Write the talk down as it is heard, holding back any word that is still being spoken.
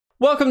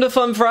Welcome to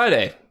Fun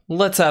Friday.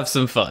 Let's have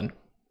some fun.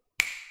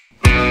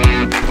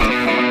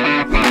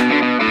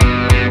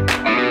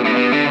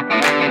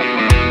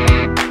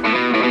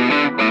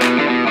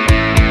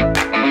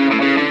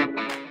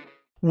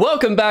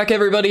 Welcome back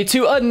everybody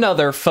to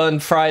another Fun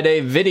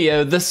Friday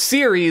video, the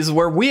series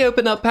where we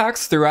open up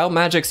packs throughout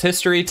Magic's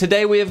history.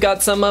 Today we have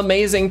got some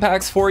amazing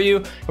packs for you,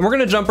 and we're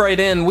gonna jump right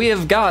in. We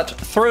have got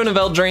Throne of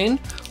Eldraine,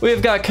 we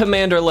have got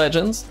Commander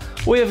Legends,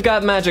 we have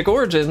got Magic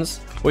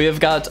Origins, we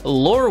have got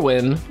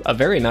Lorwyn, a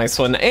very nice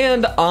one,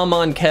 and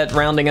Amonkhet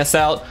rounding us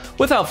out.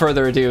 Without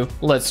further ado,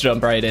 let's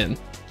jump right in.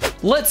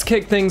 Let's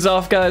kick things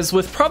off, guys,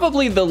 with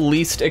probably the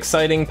least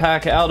exciting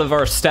pack out of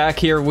our stack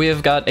here. We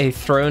have got a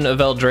Throne of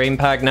Eldraine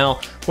pack.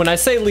 Now, when I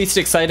say least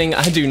exciting,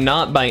 I do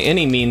not by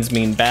any means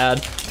mean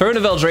bad. Throne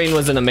of Eldraine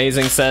was an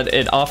amazing set.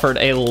 It offered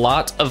a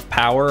lot of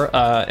power,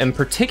 and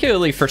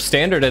particularly for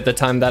Standard at the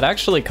time, that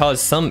actually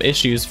caused some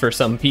issues for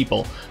some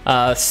people.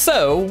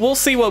 So, we'll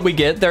see what we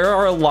get. There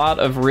are a lot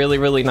of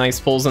really nice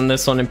pulls in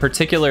this one. In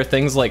particular,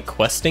 things like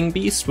Questing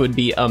Beast would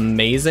be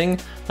amazing.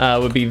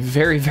 Would be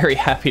very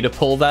happy to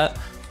pull that.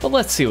 But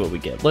let's see what we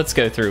get. Let's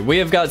go through. We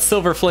have got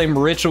Silver Flame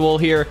Ritual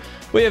here.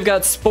 We have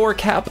got Spore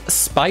Cap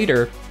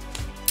Spider.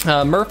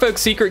 Merfolk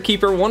Secret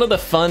Keeper, one of the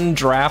fun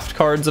draft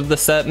cards of the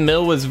set.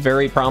 Mill was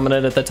very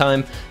prominent at the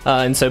time,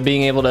 and so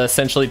being able to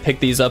essentially pick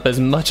these up as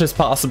much as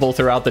possible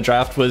throughout the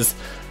draft was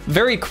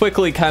very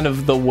quickly kind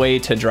of the way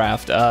to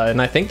draft.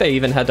 And I think they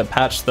even had to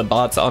patch the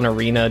bots on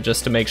Arena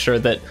just to make sure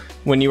that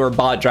when you were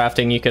bot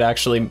drafting, you could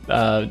actually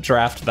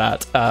draft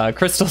that.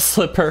 Crystal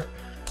Slipper.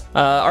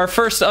 Our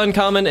first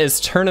uncommon is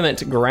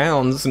Tournament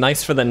Grounds,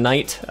 nice for the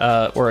Knight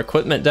or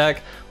Equipment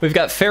deck. We've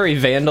got Fairy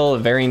Vandal, a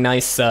very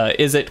nice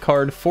Is-It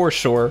card for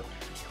sure.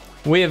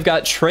 We have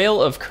got Trail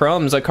of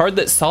Crumbs, a card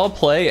that saw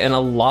play in a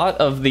lot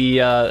of the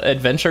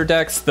adventure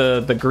decks.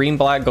 The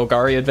green-black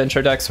Golgari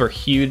adventure decks were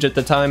huge at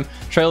the time.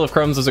 Trail of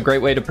Crumbs was a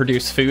great way to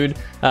produce food.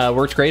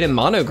 Worked great in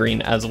mono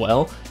green as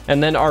well.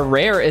 And then our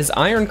rare is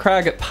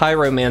Ironcrag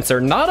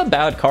Pyromancer. Not a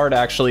bad card,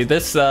 actually.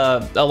 This,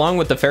 along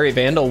with the Fairy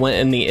Vandal, went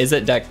in the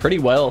Is-It deck pretty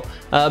well.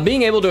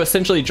 Being able to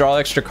essentially draw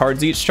extra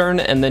cards each turn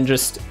and then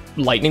just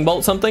lightning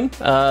bolt something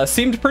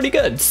seemed pretty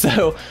good.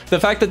 So the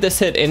fact that this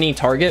hit any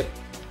target,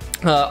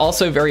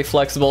 also very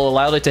flexible,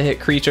 allowed it to hit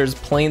creatures,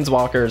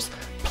 planeswalkers,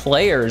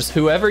 players,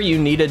 whoever you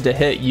needed to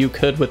hit, you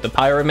could with the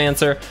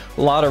Pyromancer.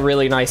 A lot of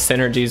really nice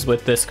synergies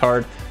with this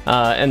card.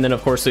 And then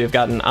of course we've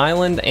got an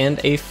island and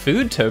a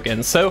food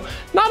token. So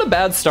not a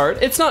bad start.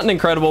 It's not an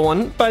incredible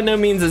one. By no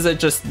means is it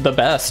just the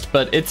best,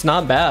 but it's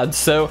not bad.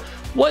 So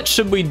what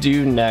should we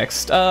do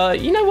next?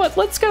 You know what?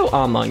 Let's go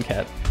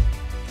Amonkhet.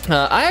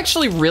 I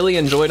actually really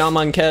enjoyed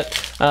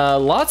Amonkhet.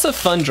 Lots of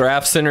fun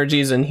draft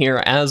synergies in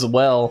here as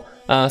well.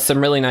 Some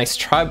really nice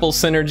tribal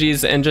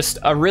synergies and just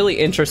a really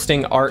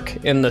interesting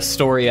arc in the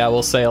story, I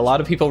will say. A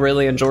lot of people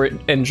really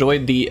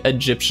enjoyed the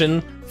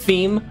Egyptian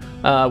theme,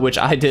 which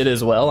I did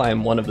as well. I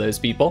am one of those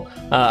people.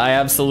 I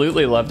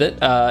absolutely loved it.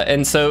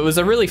 And so it was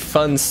a really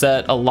fun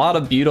set, a lot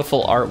of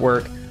beautiful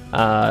artwork,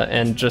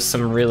 and just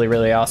some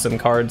really awesome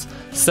cards.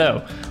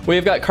 So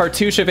we've got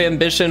Cartouche of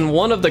Ambition,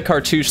 one of the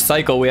Cartouche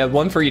cycle. We have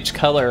one for each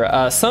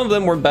color. Some of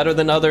them were better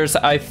than others.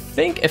 I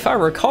think, if I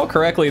recall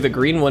correctly, the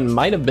green one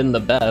might have been the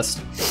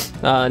best.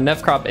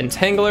 Nefcrop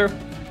Entangler.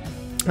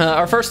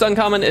 Our first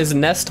uncommon is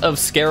Nest of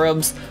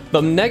Scarabs.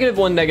 The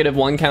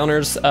 -1/-1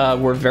 counters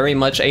were very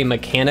much a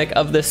mechanic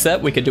of this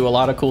set. We could do a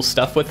lot of cool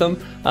stuff with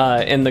them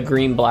in the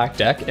green-black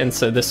deck, and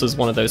so this was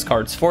one of those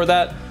cards for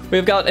that.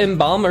 We've got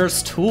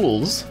Embalmer's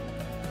Tools.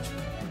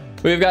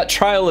 We've got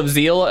Trial of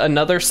Zeal,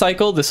 another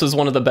cycle. This was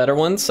one of the better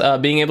ones.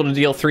 Being able to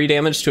deal 3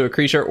 damage to a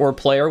creature or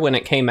player when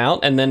it came out,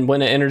 and then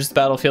when it enters the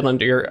battlefield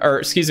under your, or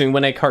excuse me,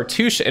 when a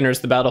cartouche enters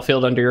the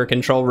battlefield under your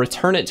control,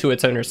 return it to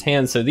its owner's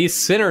hand. So these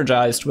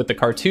synergized with the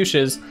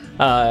cartouches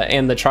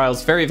and the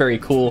trials, very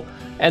cool.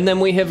 And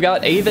then we have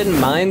got Aven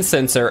Mind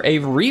Sensor, a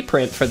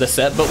reprint for the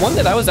set, but one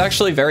that I was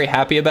actually very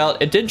happy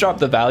about. It did drop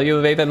the value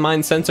of Aven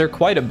Mind Sensor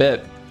quite a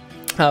bit.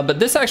 But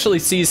this actually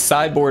sees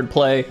sideboard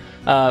play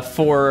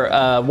for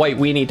white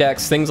weenie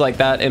decks, things like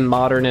that in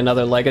modern and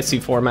other legacy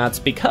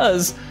formats,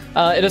 because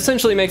it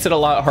essentially makes it a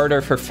lot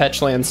harder for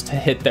fetch lands to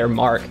hit their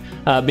mark.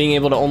 Being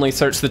able to only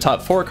search the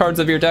top 4 cards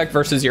of your deck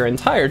versus your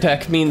entire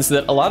deck means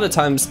that a lot of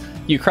times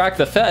you crack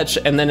the fetch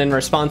and then in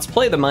response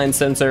play the Mind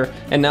Sensor,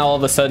 and now all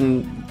of a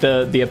sudden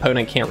the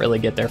opponent can't really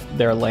get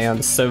their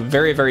lands. So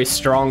very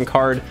strong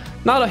card.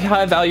 Not a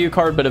high value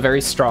card, but a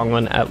very strong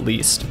one at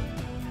least.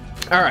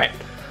 All right.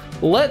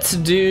 Let's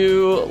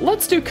do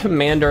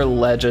Commander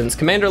Legends.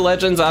 Commander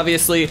Legends,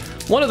 obviously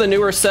one of the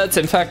newer sets,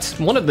 in fact,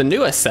 one of the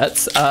newest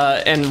sets,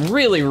 and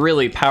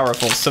really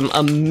powerful. Some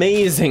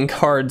amazing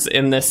cards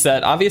in this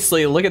set.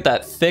 Obviously, look at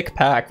that thick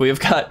pack.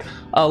 We've got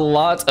a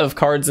lot of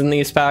cards in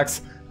these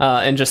packs.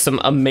 And just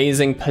some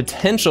amazing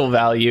potential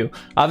value.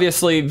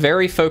 Obviously,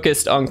 very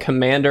focused on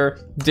Commander.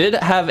 Did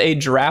have a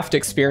draft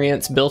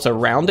experience built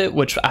around it,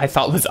 which I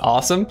thought was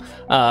awesome.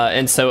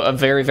 And so a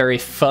very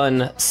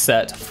fun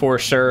set for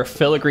sure.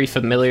 Filigree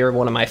Familiar,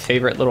 one of my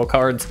favorite little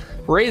cards.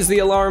 Raise the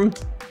Alarm.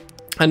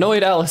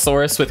 Annoyed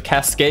Allosaurus with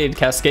Cascade,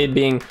 Cascade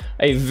being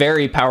a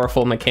very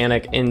powerful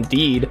mechanic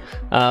indeed.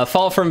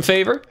 Fall from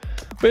Favor.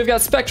 We've got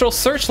Spectral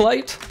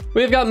Searchlight.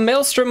 We've got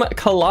Maelstrom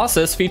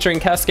Colossus featuring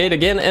Cascade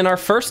again, and our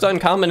first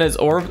uncommon is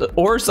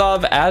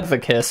Orzhov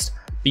Advocist.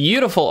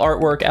 Beautiful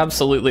artwork,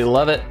 absolutely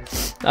love it.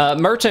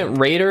 Merchant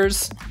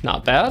Raiders,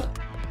 not bad.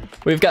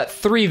 We've got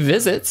 3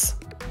 visits.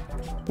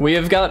 We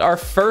have got our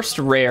first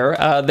rare.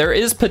 There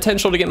is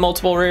potential to get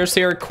multiple rares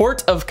here.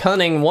 Court of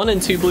Cunning, 1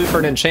 and 2 blue for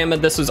an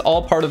enchantment. This was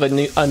all part of a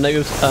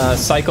new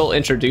cycle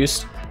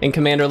introduced in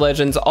Commander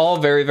Legends. All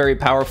very, very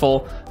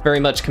powerful. Very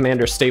much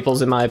Commander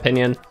staples in my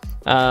opinion.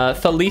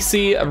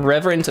 Thalisi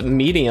Reverent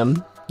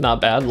Medium,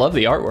 not bad. Love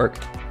the artwork.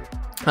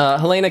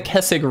 Helena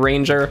Kessig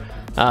Ranger.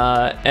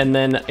 And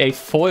then a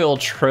foil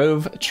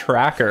Trove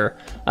Tracker.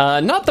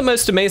 Not the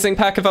most amazing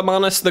pack if I'm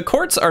honest. The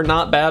courts are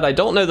not bad. I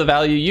don't know the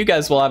value. You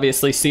guys will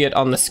obviously see it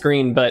on the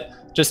screen, but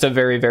just a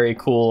very, very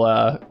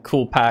cool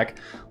cool pack.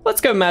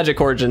 Let's go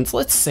Magic Origins.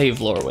 Let's save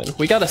Lorwyn.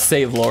 We gotta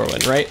save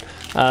Lorwyn, right?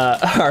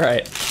 All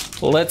right,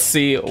 let's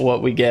see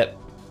what we get.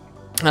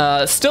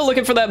 Still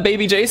looking for that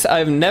Baby Jace.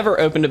 I've never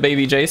opened a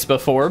Baby Jace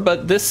before,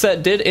 but this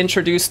set did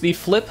introduce the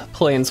Flip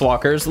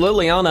Planeswalkers.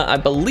 Liliana, I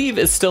believe,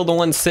 is still the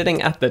one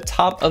sitting at the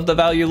top of the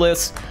value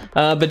list,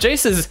 but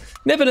Jace is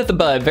nipping at the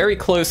bud, very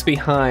close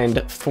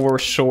behind for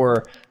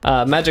sure.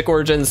 Magic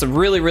Origins,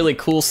 really, really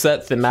cool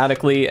set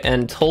thematically,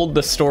 and told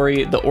the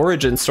story, the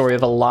origin story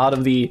of a lot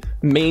of the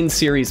main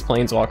series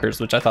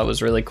Planeswalkers, which I thought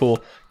was really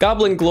cool.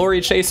 Goblin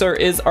Glory Chaser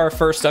is our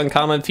first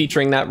uncommon,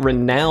 featuring that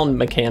Renown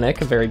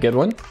mechanic, a very good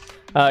one.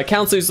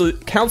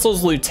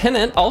 Council's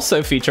Lieutenant,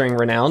 also featuring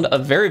Renowned, a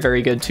very,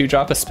 very good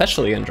 2-drop,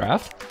 especially in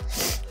Draft.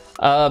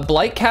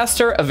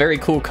 Blightcaster, a very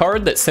cool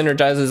card that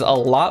synergizes a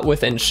lot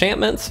with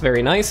enchantments,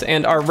 very nice.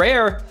 And our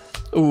rare,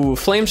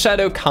 Flame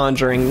Shadow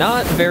Conjuring,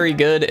 not very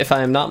good if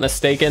I am not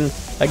mistaken.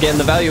 Again,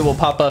 the value will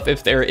pop up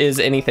if there is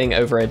anything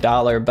over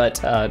 $1,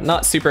 but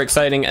not super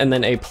exciting. And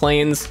then a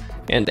Plains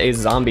and a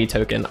Zombie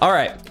token. All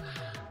right,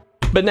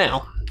 but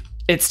now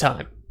it's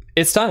time.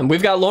 It's time.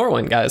 We've got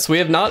Lorwyn, guys. We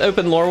have not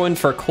opened Lorwyn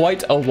for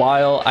quite a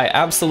while. I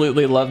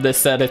absolutely love this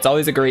set. It's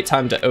always a great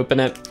time to open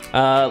it.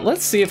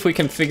 Let's see if we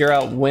can figure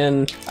out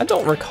when. I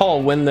don't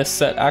recall when this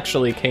set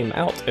actually came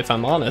out, if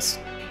I'm honest.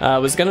 I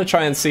was going to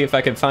try and see if I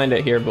could find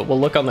it here, but we'll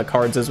look on the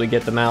cards as we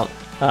get them out.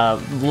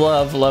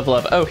 Love, love,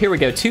 love. Oh, here we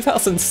go.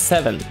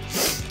 2007.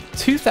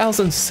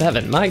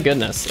 2007. My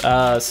goodness.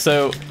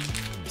 So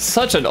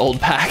such an old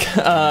pack.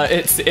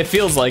 It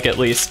feels like, at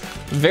least.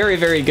 Very,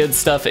 very good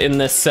stuff in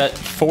this set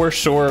for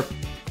sure.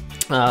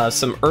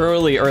 Some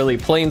early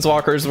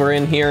Planeswalkers were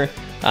in here.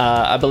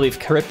 I believe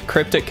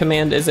Cryptic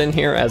Command is in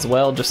here as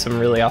well. Just some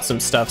really awesome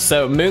stuff.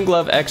 So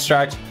Moonglove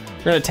Extract,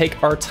 we're gonna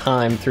take our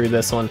time through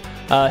this one.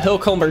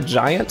 Hillcomber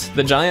Giant.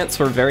 The Giants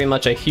were very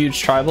much a huge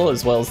tribal,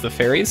 as well as the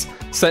fairies.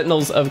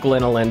 Sentinels of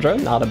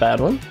Glenalendra, not a bad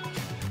one.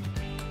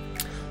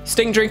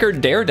 Stingdrinker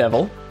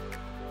Daredevil.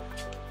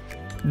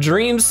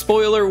 Dream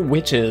Spoiler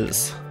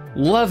Witches.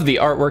 Love the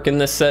artwork in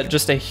this set,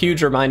 just a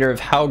huge reminder of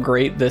how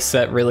great this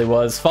set really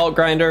was. Fault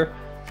Grinder,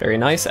 very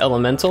nice.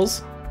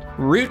 Elementals.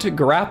 Root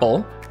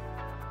Grapple.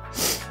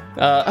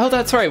 Oh,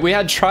 that's right, we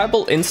had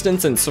Tribal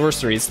Instants and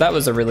Sorceries. That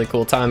was a really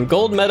cool time.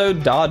 Gold Meadow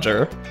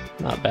Dodger,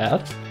 not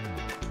bad.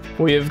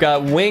 We've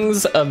got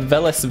Wings of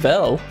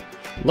Velisvel.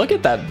 Look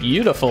at that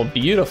beautiful,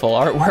 beautiful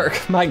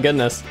artwork. My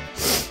goodness.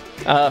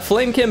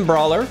 Flamekin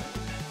Brawler.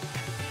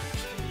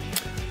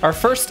 Our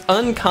first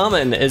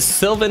uncommon is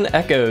Sylvan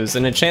Echoes,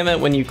 an enchantment.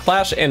 When you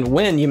clash and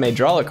win, you may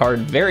draw a card.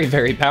 Very,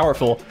 very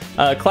powerful.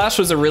 Clash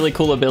was a really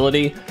cool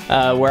ability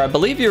where I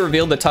believe you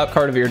revealed the top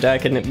card of your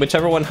deck, and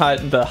whichever one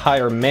had the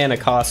higher mana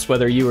cost,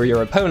 whether you or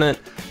your opponent,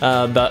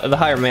 the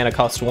higher mana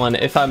cost won.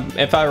 If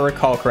I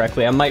recall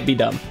correctly, I might be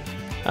dumb.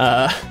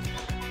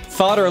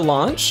 Fodder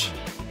Launch,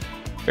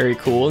 very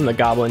cool in the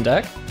Goblin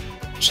deck.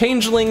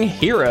 Changeling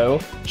Hero.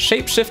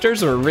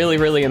 Shapeshifters were really,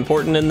 really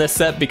important in this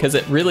set because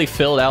it really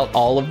filled out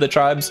all of the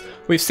tribes.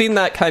 We've seen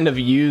that kind of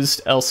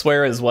used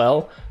elsewhere as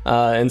well,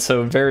 and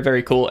so very,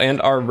 very cool.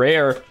 And our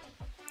rare,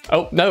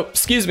 oh no,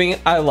 excuse me,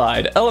 I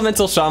lied.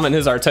 Elemental Shaman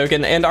is our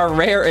token, and our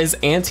rare is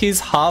Auntie's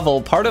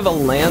Hovel, part of a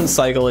land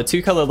cycle, a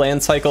 2-color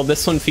land cycle.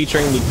 This one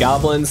featuring the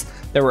goblins.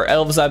 There were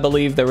elves, I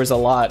believe. There was a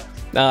lot.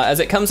 As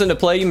it comes into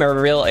play, you may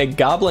reveal a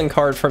goblin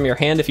card from your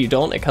hand. If you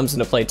don't, it comes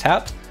into play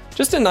tapped.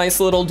 Just a nice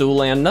little dual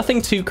land,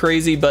 nothing too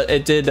crazy, but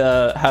it did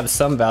have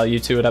some value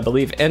to it, I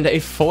believe. And a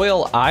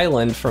foil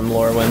island from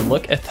Lorwyn.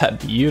 Look at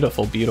that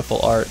beautiful, beautiful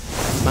art.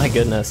 My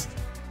goodness.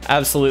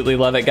 Absolutely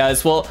love it,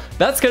 guys. Well,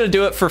 that's gonna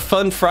do it for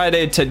Fun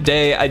Friday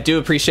today. I do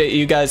appreciate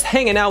you guys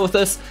hanging out with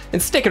us and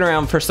sticking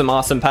around for some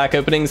awesome pack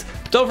openings.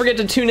 Don't forget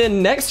to tune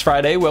in next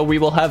Friday, where we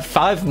will have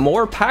 5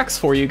 more packs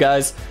for you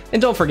guys.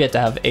 And don't forget to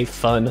have a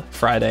fun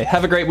Friday.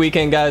 Have a great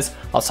weekend, guys.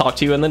 I'll talk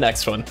to you in the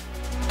next one.